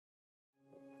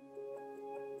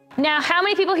Now, how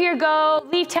many people here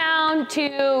leave town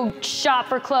to shop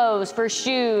for clothes, for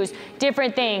shoes,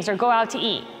 different things, or go out to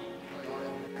eat?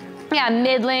 Yeah,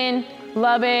 Midland,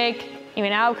 Lubbock,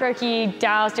 even Albuquerque,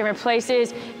 Dallas, different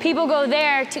places. People go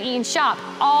there to eat and shop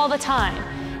all the time.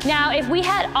 Now, if we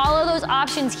had all of those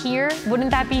options here,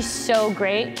 wouldn't that be so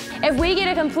great? If we get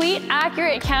a complete,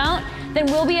 accurate count, then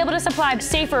we'll be able to supply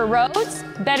safer roads,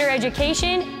 better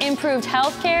education, improved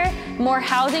healthcare, more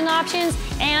housing options,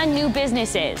 and new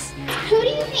businesses. Who do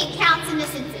you think counts in the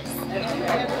census?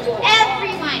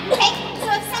 Everyone. Okay, so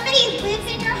if somebody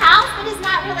lives in your house but is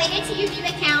not related to you, do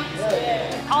they count?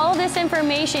 All of this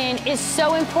information is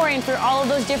so important for all of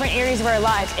those different areas of our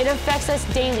lives. It affects us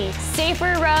daily.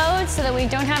 Safer roads so that we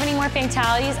don't have any more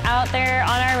fatalities out there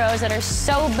on our roads that are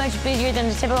so much busier than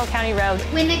the typical county road.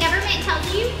 When the government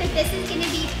tells you that this is going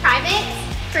to be private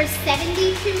for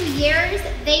 72 years,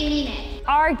 they mean it.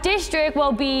 Our district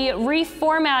will be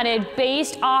reformatted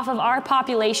based off of our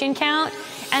population count,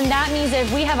 and that means that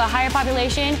if we have a higher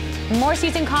population, more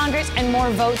seats in Congress and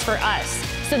more votes for us,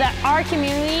 so that our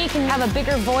community can have a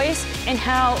bigger voice in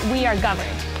how we are governed.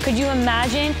 Could you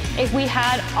imagine if we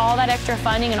had all that extra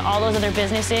funding and all those other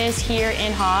businesses here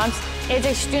in Hobbs? It's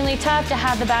extremely tough to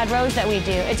have the bad roads that we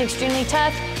do. It's extremely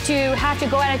tough to have to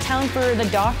go out of town for the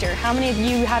doctor. How many of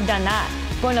you have done that?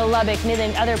 Going to Lubbock,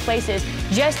 Midland, other places,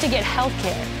 just to get health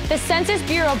care. The Census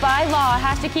Bureau, by law,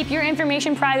 has to keep your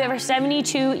information private for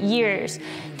 72 years.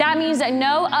 That means that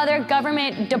no other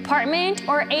government department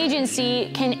or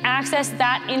agency can access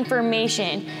that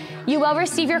information. You will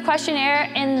receive your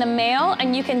questionnaire in the mail,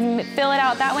 and you can fill it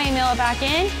out that way and mail it back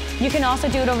in. You can also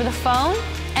do it over the phone.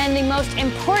 And the most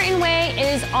important way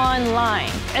is online.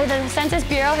 If the Census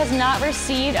Bureau has not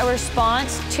received a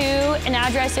response to an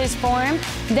addresses form,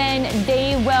 then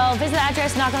they will visit the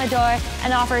address, knock on the door,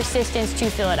 and offer assistance to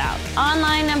fill it out.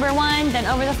 Online, number one, then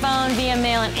over the phone, via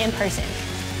mail, and in person.